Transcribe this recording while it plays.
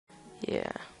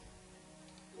Yeah.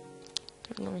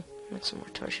 Let me make some more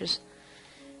torches.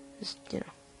 Just,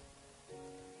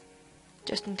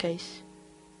 just in case.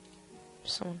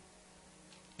 Someone.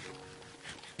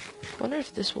 Wonder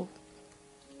if this will,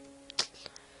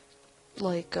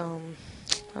 like, I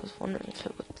was wondering if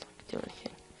it would, like, do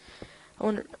anything.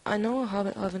 I know a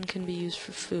hobbit oven can be used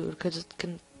for food, because it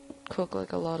can cook,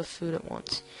 like, a lot of food at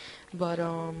once. But,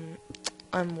 I'm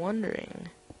wondering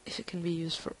if it can be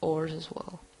used for ores as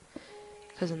well.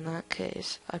 Because in that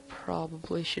case, I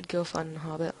probably should go find a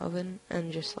hobbit oven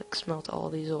and just, like, smelt all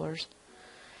these ores.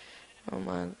 Oh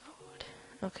my lord.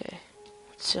 Okay.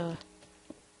 Let's, I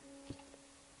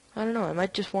don't know, I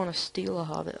might just want to steal a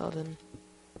hobbit oven.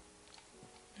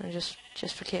 Just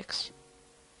for kicks.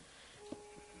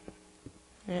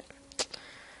 Yeah.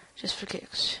 Just for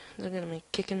kicks. They're gonna be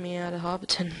kicking me out of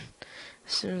Hobbiton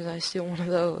as soon as I steal one of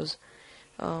those.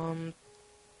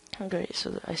 Great,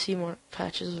 so I see more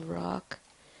patches of rock.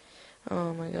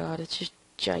 Oh my god, it's just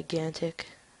gigantic.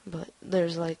 But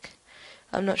there's like,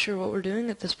 I'm not sure what we're doing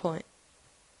at this point.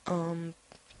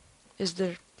 Is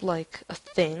there like a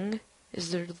thing?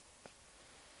 Is there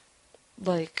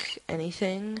like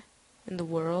anything in the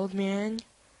world, man?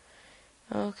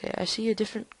 Okay, I see a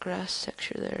different grass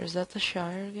texture there. Is that the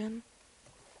Shire again?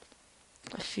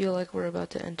 I feel like we're about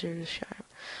to enter the Shire.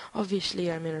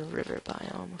 Obviously, I'm in a river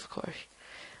biome, of course.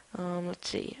 Let's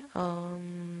see.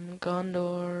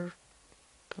 Gondor,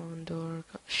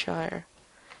 Shire.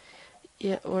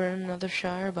 Yeah, we're in another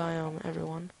Shire biome,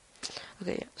 everyone.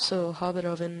 Okay, so Hobbit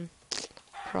oven.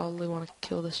 Probably want to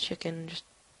kill this chicken, just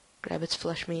grab its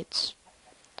flesh meats.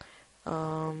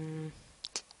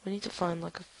 We need to find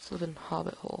like a flippin'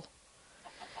 hobbit hole.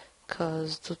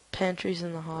 Cause the pantries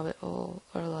in the hobbit hole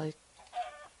are like,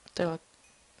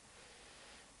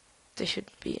 they should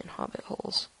be in hobbit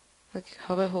holes. Like,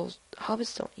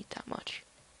 hobbits don't eat that much.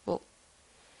 Well,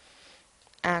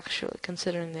 actually,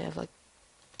 considering they have like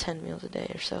 10 meals a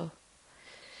day or so.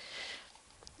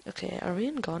 Okay, are we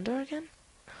in Gondor again?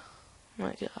 Oh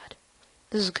my god.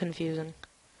 This is confusing.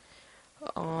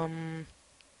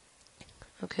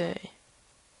 Okay.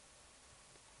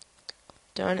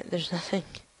 Darn it, there's nothing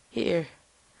here.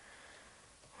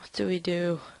 What do we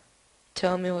do?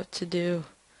 Tell me what to do.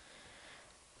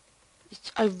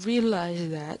 I realize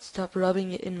that. Stop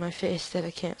rubbing it in my face that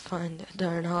I can't find a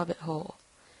darn hobbit hole.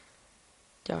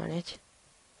 Darn it.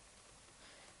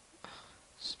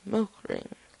 Smoke ring.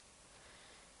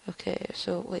 Okay,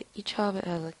 so wait, each hobbit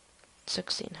has like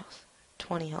 16 health.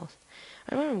 20 health.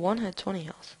 I remember one had 20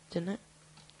 health, didn't it?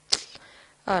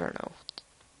 I don't know.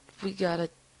 We gotta...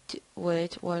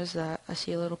 wait, what is that? I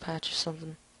see a little patch of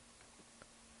something.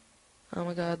 Oh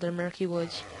my god, they're murky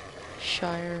woods.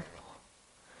 Shire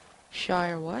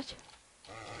what?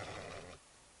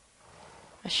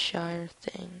 A Shire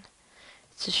thing.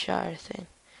 It's a Shire thing.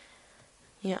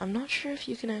 Yeah, I'm not sure if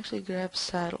you can actually grab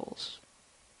saddles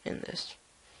in this.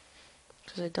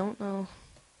 Because I don't know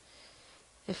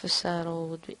if a saddle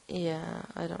would be... yeah,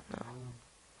 I don't know.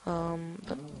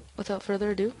 But without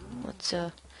further ado, let's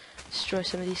destroy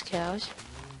some of these cows.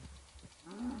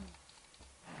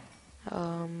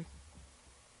 Come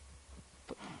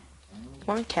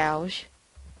on, cows.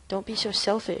 Don't be so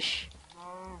selfish.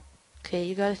 Okay,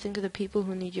 you gotta think of the people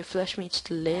who need your flesh meats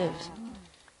to live.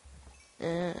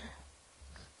 Yeah,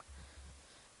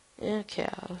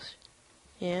 cows.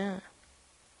 Yeah.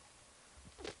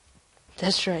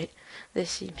 That's right. They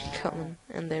see me coming,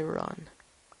 and they run.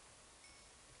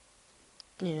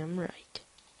 Yeah, I'm right.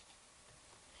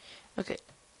 Okay,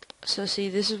 so see,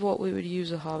 this is what we would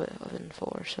use a hobbit oven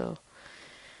for, so...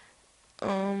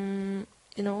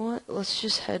 you know what? Let's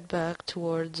just head back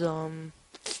towards, the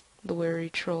Weary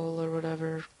Troll or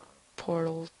whatever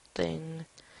portal thing,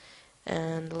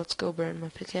 and let's go burn my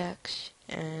pickaxe,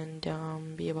 and,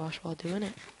 be a boss while doing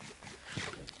it.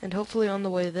 And hopefully on the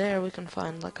way there we can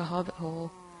find, like, a hobbit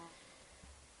hole,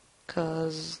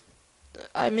 cause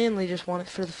I mainly just want it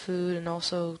for the food, and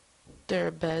also there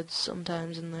are beds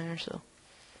sometimes in there, so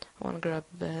I want to grab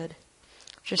a bed,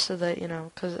 just so that,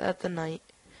 cause at the night,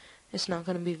 it's not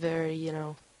going to be very,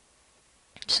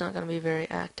 it's not going to be very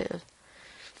active.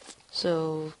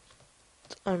 So,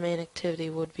 our main activity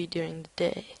would be during the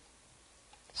day.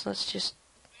 So let's just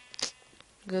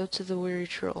go to the Weary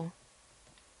Troll.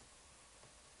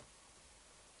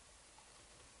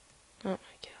 Oh my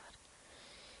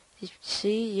god.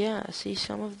 See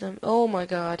some of them. Oh my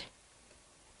god.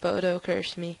 Bodo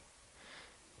cursed me.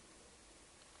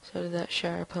 So did that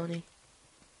Shire pony.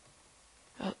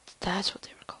 Oh, that's what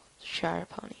they were called. Shire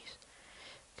ponies.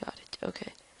 Got it.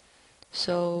 Okay.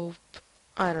 So,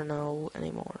 I don't know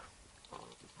anymore.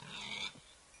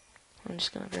 I'm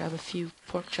just gonna grab a few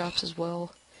pork chops as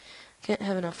well. Can't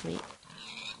have enough meat.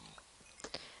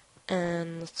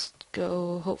 And let's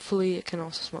go. Hopefully it can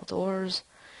also smelt ores.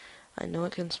 I know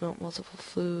it can smelt multiple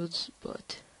foods,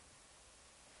 but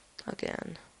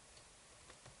again,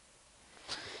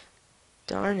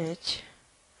 darn it.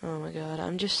 Oh my god,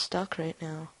 I'm just stuck right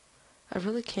now. I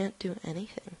really can't do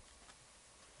anything.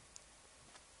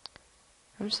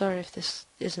 I'm sorry if this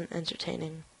isn't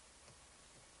entertaining.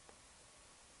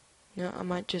 You know, I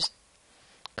might just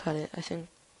cut it. I think,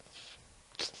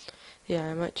 yeah,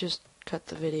 I might just cut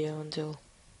the video until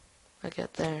I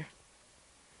get there.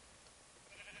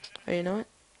 Or you know what?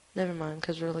 Never mind,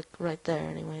 because we're like right there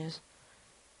anyways.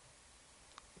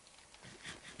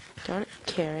 Darn it,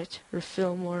 carrot.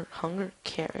 Refill more hunger,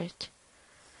 carrot.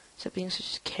 Stop being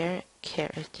such a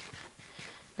carrot.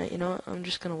 Now, you know what? I'm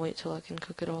just gonna wait till I can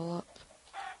cook it all up.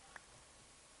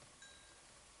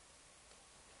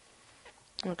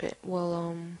 Okay,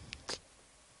 well,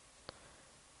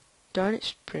 darn it,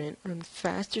 sprint. Run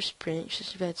faster, sprint. You should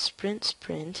have had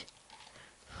sprint.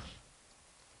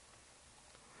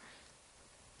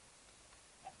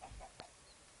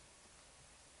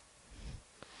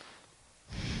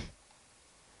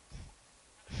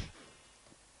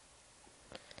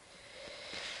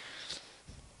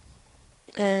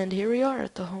 And here we are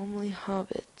at the homely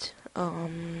hobbit.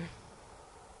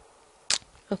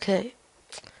 Okay.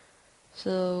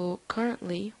 So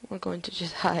currently we're going to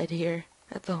just hide here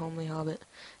at the homely hobbit.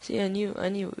 See, I knew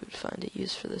we would find a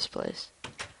use for this place.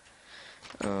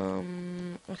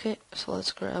 Okay, so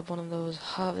let's grab one of those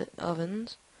hobbit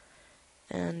ovens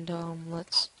and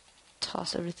let's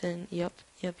toss everything. Yep,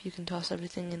 you can toss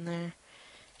everything in there.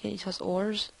 Can you toss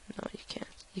ores? No, you can't.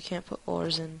 You can't put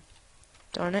ores in.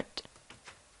 Darn it.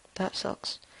 That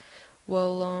sucks.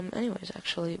 Well, anyways,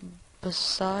 actually,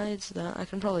 besides that, I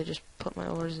can probably just put my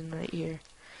ores in right here.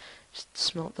 Just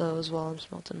smelt those while I'm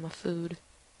smelting my food.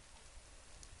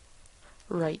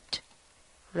 Right.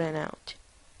 Ran out.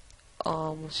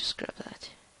 Let's just grab that.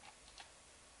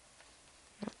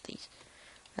 Not these.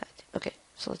 That. Okay,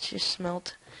 so let's just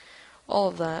smelt all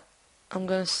of that. I'm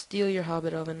gonna steal your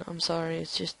hobbit oven. I'm sorry,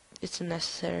 it's a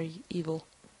necessary evil.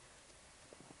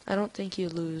 I don't think you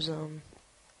lose,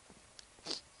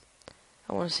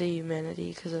 I want to say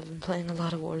humanity, because I've been playing a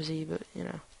lot of War Z, but, you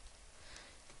know,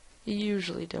 you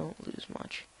usually don't lose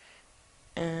much.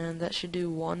 And that should do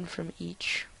one from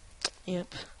each.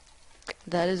 Yep.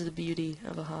 That is the beauty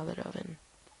of a hobbit oven.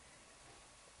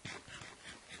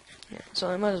 Yeah, so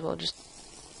I might as well just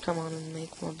come on and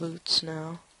make more boots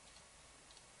now.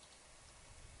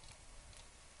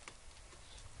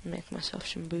 Make myself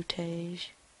some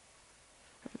bootage.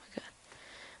 Oh my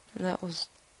god. That was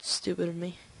stupid of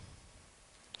me.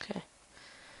 Okay.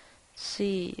 Let's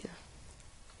see.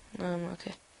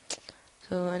 Okay.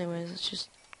 So anyways, let's just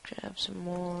grab some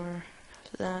more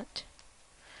of that.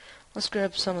 Let's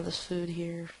grab some of this food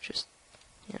here. Just,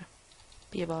 you know,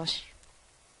 be a boss.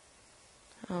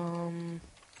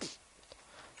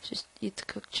 Just eat the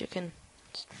cooked chicken.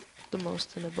 It's the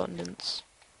most in abundance.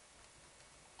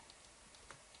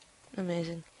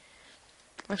 Amazing.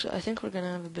 Actually, I think we're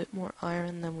gonna have a bit more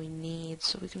iron than we need,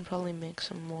 so we can probably make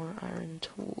some more iron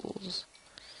tools.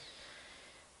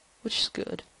 Which is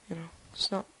good, you know.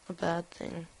 It's not a bad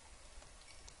thing.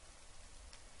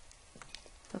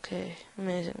 Okay,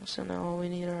 amazing. So now all we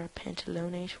need are our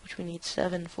pantalones, which we need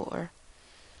 7 for.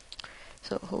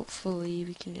 So hopefully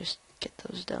we can just get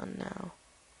those done now.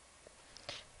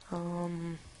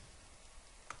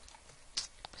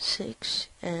 6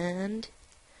 and...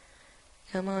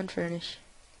 Come on, furnace.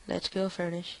 Let's go,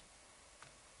 furnace.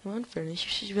 Come on, furnace. You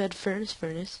should have had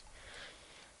furnace.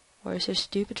 Why are you so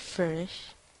stupid,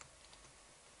 furnace?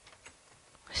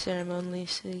 I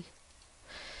ceremoniously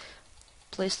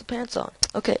place the pants on.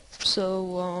 Okay,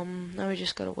 so, now we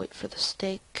just gotta wait for the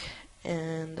steak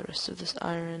and the rest of this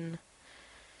iron,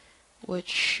 which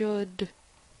should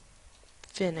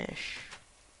finish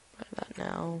right about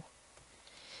now.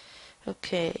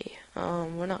 Okay,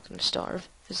 we're not gonna starve,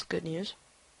 is good news.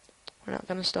 We're not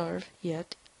gonna starve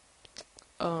yet.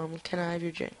 Can I have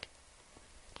your drink?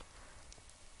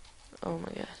 Oh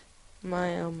my god.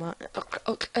 My.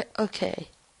 Okay.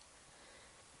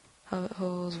 Hobbit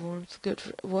holes, warmth, good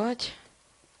for. What?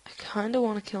 I kinda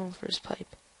wanna kill him for his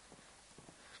pipe.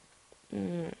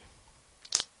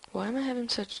 Why am I having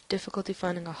such difficulty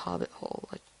finding a hobbit hole?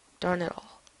 Like, darn it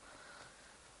all.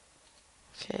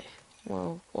 Okay.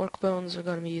 Well, orc bones are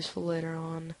gonna be useful later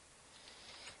on.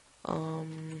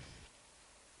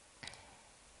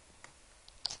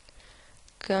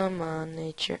 Come on,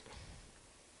 nature.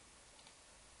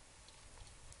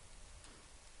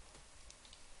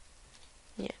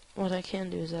 Yeah, what I can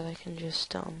do is that I can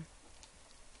just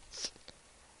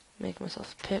make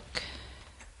myself a pick,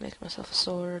 make myself a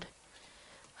sword.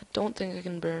 I don't think I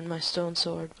can burn my stone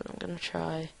sword, but I'm gonna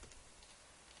try.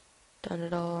 Done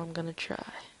it all, I'm gonna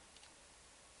try.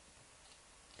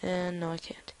 And no, I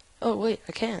can't. Oh wait,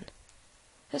 I can.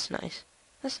 That's nice.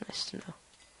 That's nice to know.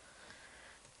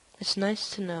 It's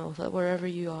nice to know that wherever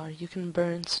you are, you can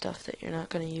burn stuff that you're not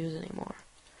gonna use anymore.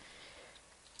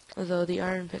 Although the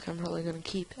iron pick I'm probably gonna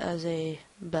keep as a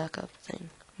backup thing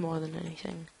more than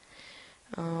anything.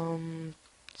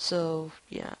 So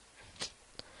yeah.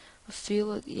 I feel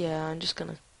like, yeah, I'm just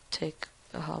gonna take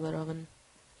a hobbit oven.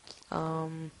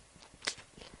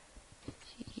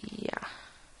 Yeah.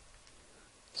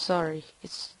 Sorry,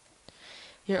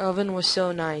 your oven was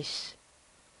so nice.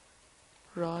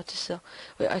 Raw to sell.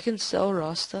 Wait, I can sell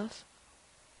raw stuff?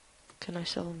 Can I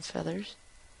sell them feathers?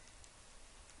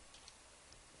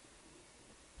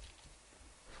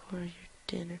 For your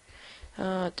dinner.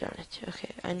 Oh, darn it.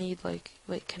 Okay, I need like,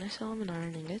 wait, can I sell him an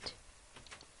iron ingot?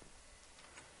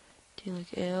 Do you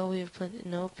like ale? We have plenty.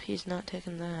 Nope, he's not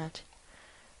taking that.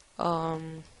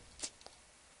 Can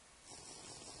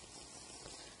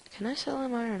I sell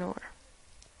him iron ore?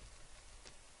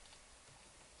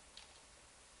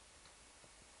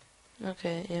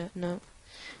 Okay, yeah, no.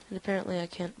 And apparently I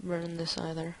can't burn this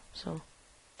either, so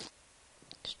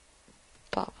just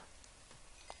pop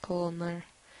coal in there.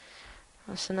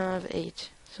 So now I have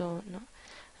 8. So no,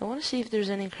 I want to see if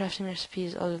there's any crafting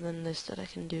recipes other than this that I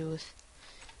can do with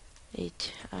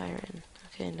 8 iron.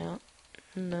 Okay, no,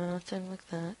 nothing like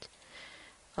that.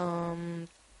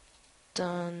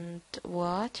 Done.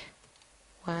 What?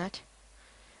 What?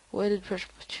 Weighted pressure.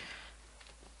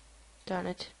 Darn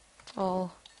it.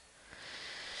 All.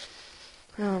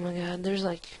 Oh my god, there's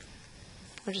like,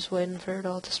 we're just waiting for it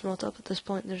all to smelt up at this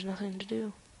point. There's nothing to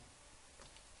do.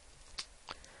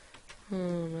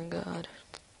 Oh my god.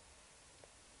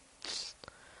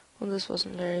 Well, this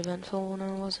wasn't very eventful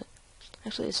now, was it?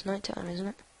 Actually, it's nighttime, isn't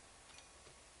it?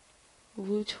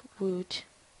 Woot woot.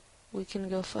 We can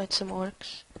go fight some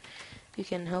orcs. We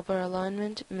can help our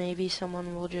alignment. Maybe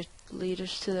someone will just lead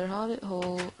us to their hobbit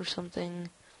hole or something.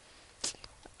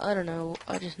 I don't know.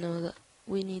 I just know that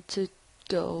we need to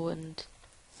go and...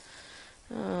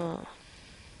 Oh,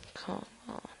 come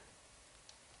on.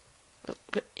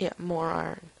 Yeah, more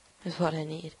iron is what I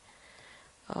need.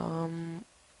 Okay,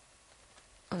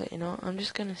 you know, I'm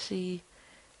just gonna see...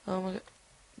 Oh my god.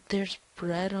 There's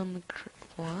bread on the...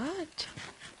 What?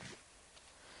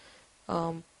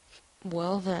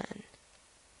 Well then.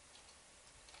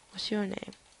 What's your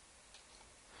name?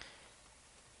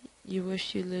 You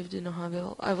wish you lived in a hobbit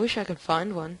hole? I wish I could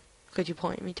find one. Could you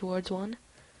point me towards one?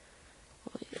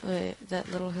 Wait,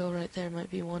 that little hill right there might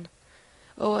be one.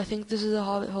 Oh, I think this is a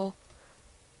hobbit hole.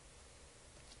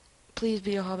 Please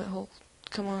be a hobbit hole.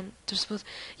 Come on, there's supposed...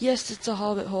 Yes, it's a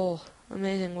hobbit hole.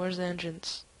 Amazing, where's the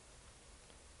entrance?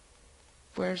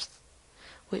 Where's...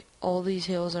 Wait, all these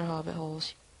hills are hobbit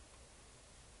holes.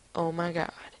 Oh my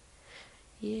god.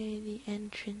 Yay, the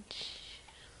entrance.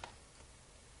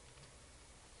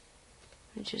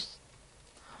 Just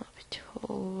hobbit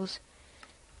holes.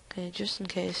 Okay, just in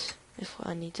case if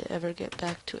I need to ever get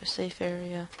back to a safe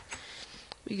area,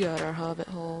 we got our hobbit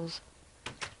holes.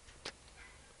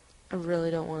 I really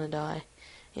don't want to die.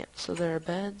 Yeah, so there are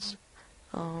beds.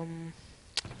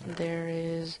 There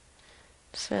is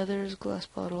feathers, glass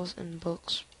bottles, and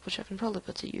books, which I can probably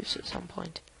put to use at some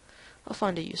point. I'll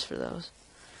find a use for those.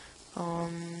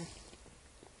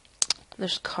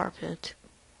 There's carpet.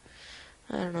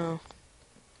 I don't know.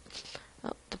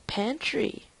 Oh, the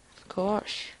pantry. Of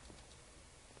course.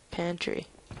 Pantry.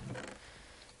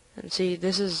 And see,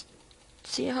 this is...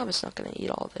 See, a hobbit's not gonna eat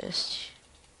all this.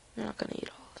 They're not gonna eat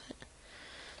all of it.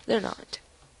 They're not.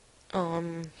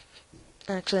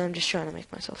 Actually, I'm just trying to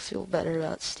make myself feel better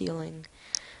about stealing.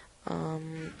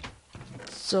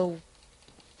 So...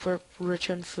 We're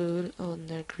rich on food. Oh, and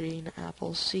they're green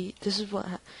apples. See, this is what...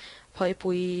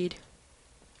 Pipeweed.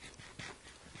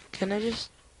 Can I just,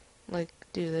 like,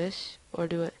 do this? Or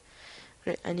do it...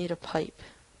 Great, I need a pipe.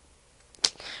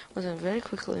 Listen, very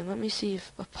quickly, let me see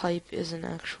if a pipe is an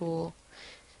actual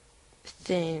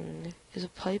thing. Is a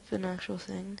pipe an actual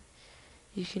thing?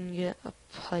 You can get a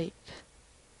pipe.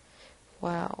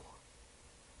 Wow.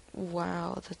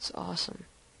 Wow, that's awesome.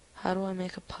 How do I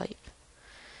make a pipe?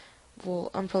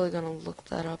 Well, I'm probably gonna look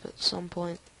that up at some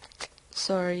point.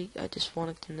 Sorry, I just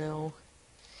wanted to know.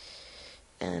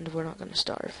 And we're not gonna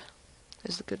starve.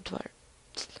 Is the good part.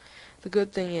 The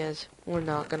good thing is, we're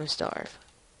not gonna starve.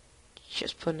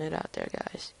 Just putting it out there,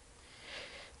 guys.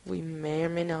 We may or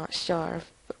may not starve,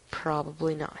 but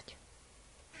probably not.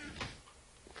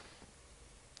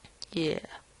 Yeah.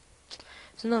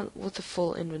 So now with the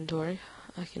full inventory,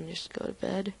 I can just go to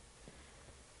bed.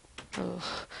 Oh,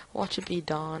 watch it be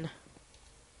dawn.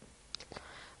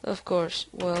 Of course.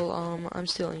 Well, I'm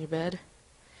stealing your bed,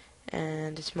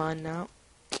 and it's mine now.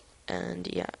 And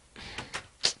yeah,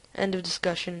 end of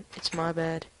discussion. It's my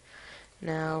bed.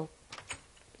 Now,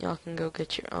 y'all can go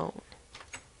get your own.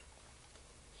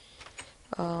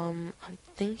 I'm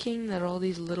thinking that all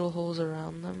these little holes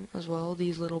around them as well,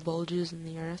 these little bulges in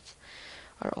the earth,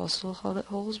 are also hobbit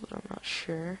holes, but I'm not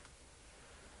sure.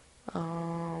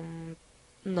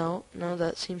 No,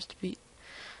 that seems to be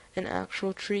an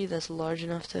actual tree that's large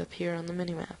enough to appear on the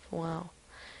minimap. Wow.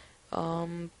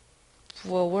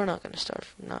 Well, we're not gonna start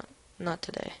from not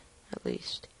today, at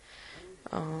least.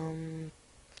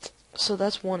 So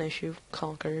that's one issue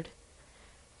conquered.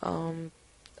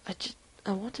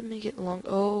 I want to make it long.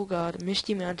 Oh god,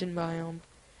 Misty Mountain biome.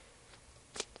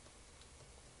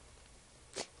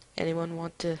 Anyone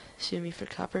want to sue me for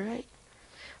copyright?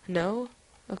 No?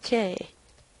 Okay.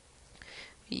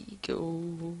 We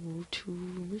go to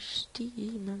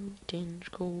Misty Mountains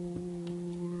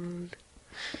cold.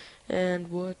 And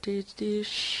what is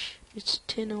this? It's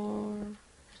tin ore.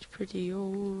 It's pretty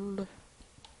old.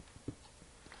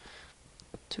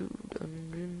 2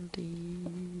 dungeons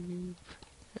deep.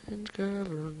 And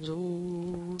caverns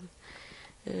old.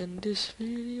 And this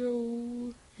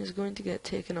video is going to get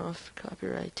taken off for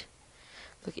copyright.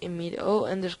 Like immediate. Oh,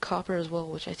 and there's copper as well,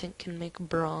 which I think can make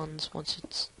bronze once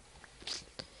it's.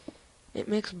 It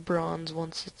makes bronze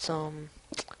once it's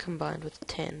combined with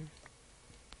tin.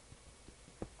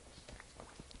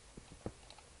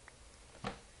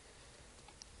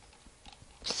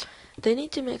 They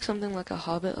need to make something like a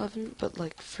hobbit oven, but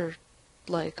like for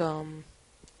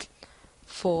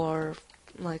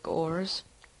ores.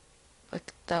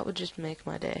 Like that would just make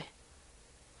my day.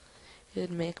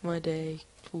 It'd make my day.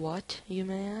 What, you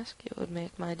may ask? It would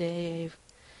make my day a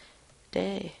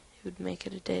day. It would make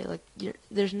it a day. Like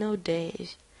there's no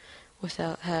days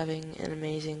without having an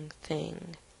amazing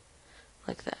thing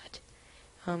like that.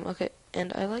 Okay,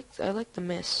 and I like the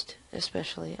mist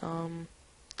especially.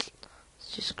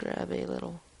 Let's just grab a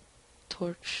little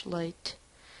torch light.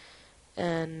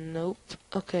 And nope.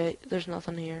 Okay, there's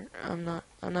nothing here. I'm not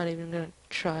even gonna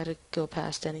try to go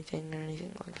past anything or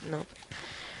anything like. Nope.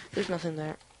 There's nothing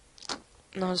there.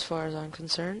 Not as far as I'm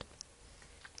concerned.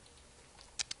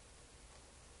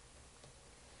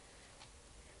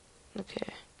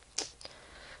 Okay.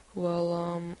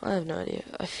 Well, I have no idea.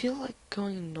 I feel like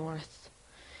going north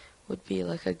would be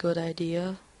like a good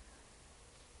idea.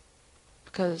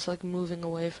 Because it's like moving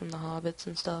away from the hobbits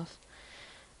and stuff.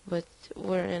 But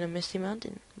we're in a Misty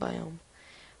Mountain biome.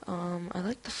 I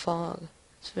like the fog.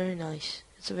 It's very nice.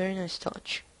 It's a very nice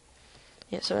touch.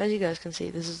 Yeah, so as you guys can see,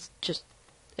 this is just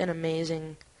an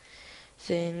amazing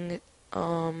thing.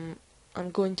 I'm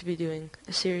going to be doing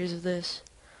a series of this.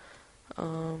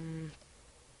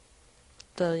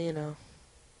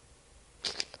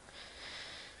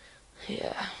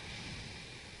 Yeah.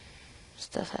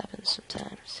 Stuff happens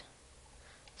sometimes.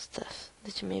 Stuff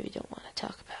that you maybe don't want to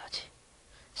talk about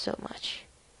so much.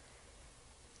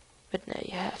 But now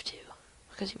you have to,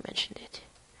 because you mentioned it.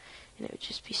 And it would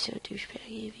just be so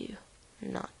douchebaggy of you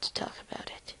not to talk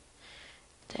about it.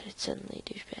 That it's suddenly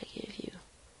douchebaggy of you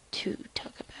to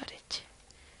talk about it.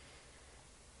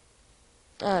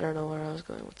 I don't know where I was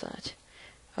going with that.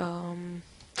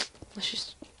 Let's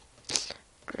just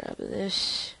grab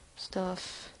this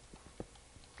stuff.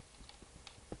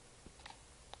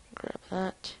 Grab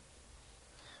that.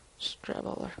 Just grab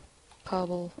all our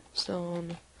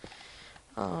cobblestone.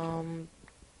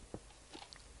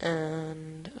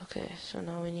 And okay, so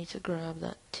now we need to grab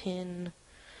that tin.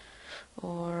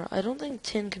 Or I don't think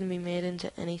tin can be made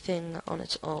into anything on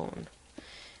its own.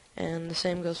 And the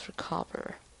same goes for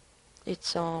copper.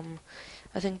 It's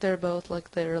I think they're both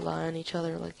like they rely on each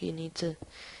other. Like you need to,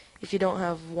 if you don't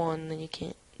have one, then you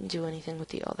can't do anything with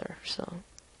the other. So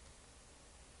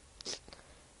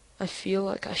I feel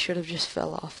like I should have just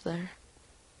fell off there.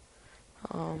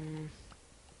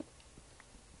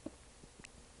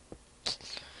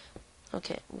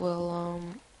 Okay, well,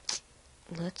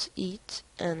 let's eat,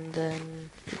 and then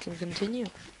we can continue.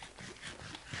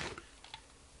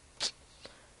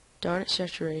 Darn it,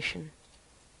 saturation.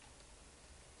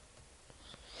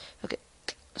 Okay,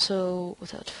 so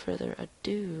without further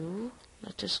ado,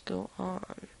 let's just go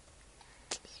on.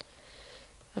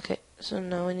 Okay, so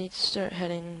now we need to start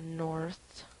heading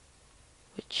north,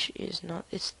 which is not,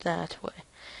 it's that way.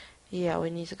 Yeah, we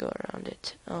need to go around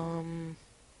it.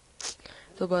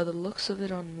 Though by the looks of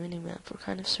it on the minimap, we're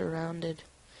kind of surrounded.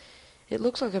 It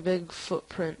looks like a big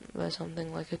footprint by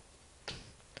something, like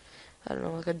I don't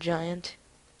know, like a giant.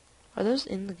 Are those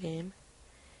in the game?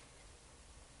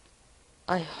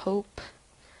 I hope,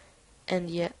 and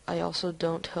yet I also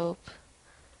don't hope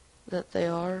that they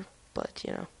are, but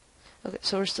you know. Okay,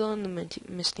 so we're still in the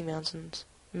Misty Mountains.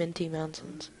 Minty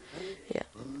Mountains. Yeah.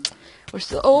 We're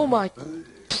still. Oh my.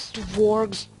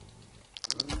 Wargs.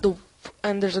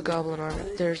 And there's a goblin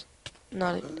army. There's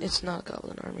not. It's not a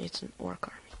goblin army. It's an orc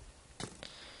army.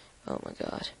 Oh my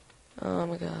god. Oh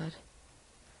my god.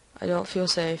 I don't feel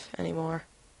safe anymore.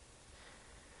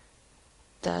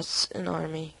 That's an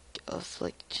army of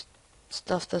like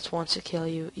stuff that wants to kill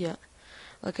you. Yeah.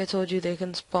 Like I told you, they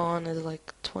can spawn as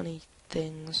like 20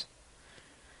 things.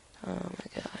 Oh my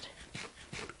god.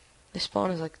 They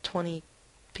spawn as like 20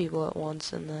 people at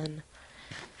once, and then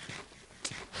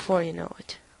before you know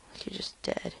it, like you're just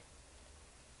dead.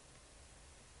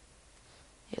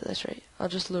 Yeah, that's right. I'll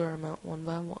just lure them out one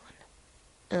by one.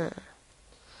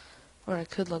 Or I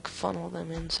could like funnel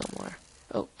them in somewhere.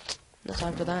 Oh, no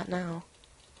time for that now.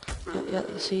 Yeah,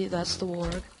 see, that's the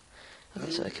warg.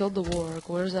 Okay, so I killed the warg.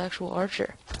 Where's the actual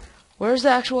archer? Where's the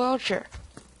actual archer?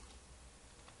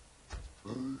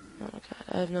 Oh my god,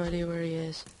 I have no idea where he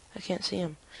is. I can't see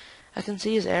him. I can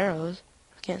see his arrows.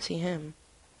 I can't see him.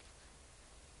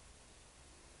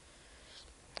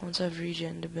 Once I've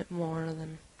regened a bit more,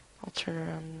 then I'll turn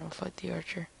around and I'll fight the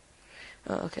archer.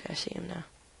 Oh, okay, I see him now.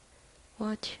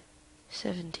 What?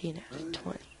 17 out of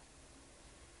 20.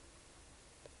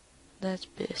 That's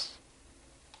bis.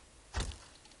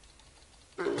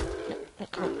 No,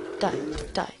 come on. Die,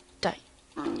 die, die.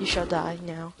 You shall die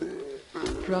now.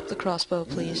 Drop the crossbow,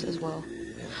 please, as well.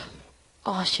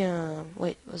 Awesome.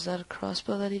 Wait, was that a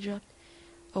crossbow that he dropped?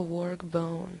 A warg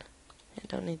bone. I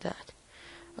don't need that.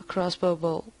 A crossbow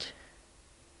bolt.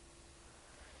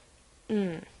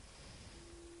 Can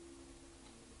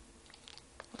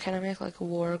I make like a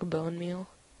warg bone meal?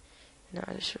 No,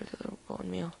 just regular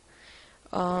bone meal.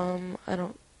 I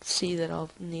don't see that I'll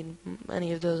need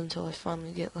any of those until I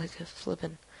finally get like a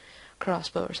flippin'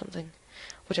 crossbow or something,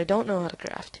 which I don't know how to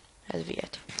craft as of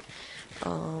yet.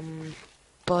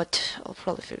 But I'll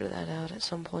probably figure that out at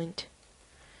some point.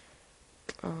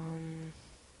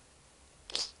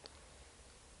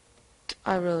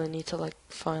 I really need to like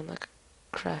find like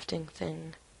a crafting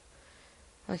thing.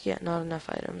 Like, yeah, not enough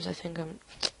items. I think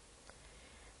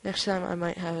next time I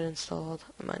might have it installed.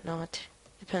 I might not.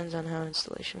 Depends on how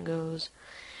installation goes.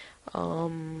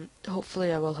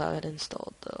 Hopefully I will have it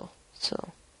installed though.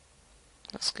 So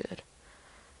that's good.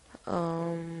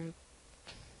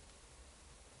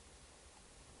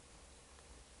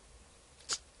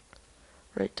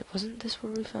 Right, wasn't this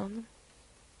where we found them?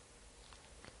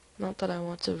 Not that I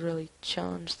want to really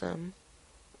challenge them.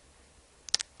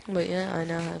 But yeah, I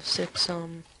now have 6,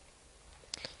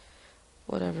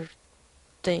 whatever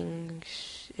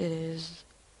things it is.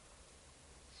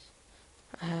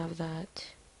 I have that.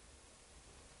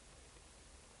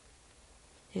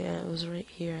 Yeah, it was right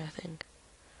here, I think.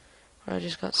 Where I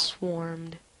just got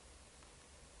swarmed.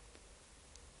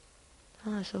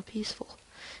 Ah, so peaceful.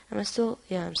 Am I still?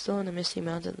 Yeah, I'm still in the Misty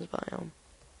Mountains biome.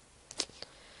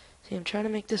 See, I'm trying to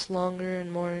make this longer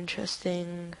and more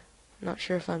interesting. I'm not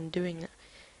sure if I'm doing that.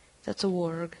 That's a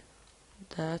warg.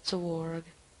 That's a warg.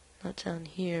 Not down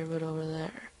here, but over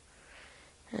there.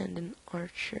 And an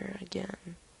archer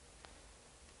again.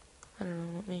 I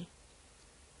don't know, let me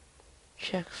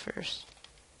check first.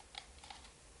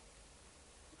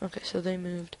 Okay, so they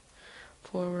moved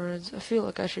forwards. I feel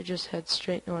like I should just head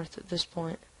straight north at this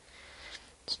point.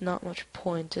 It's not much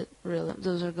point.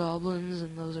 Those are goblins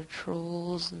and those are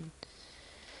trolls and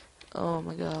oh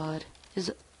my god.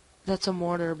 That's a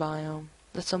Mordor biome.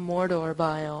 That's a Mordor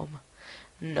biome.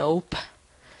 Nope.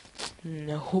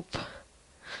 Nope.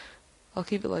 I'll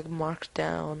keep it like marked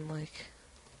down like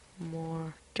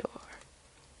Mordor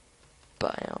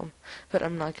biome. But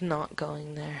I'm like not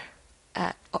going there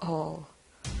at all.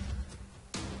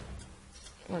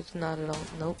 Like not at all.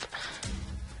 Nope.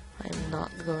 I am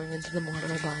not going into the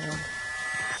Mordor biome.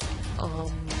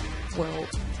 Well,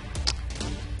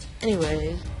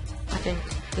 anyways, I think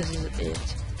this is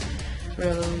it.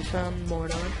 Really, we found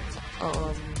Mordor.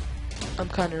 I'm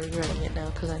kind of regretting it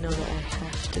now because I know that I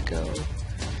have to go.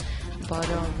 But,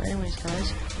 anyways,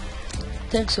 guys,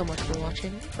 thanks so much for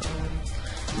watching.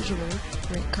 Please remember,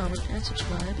 rate, comment, and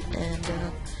subscribe, and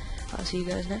I'll see you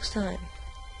guys next time.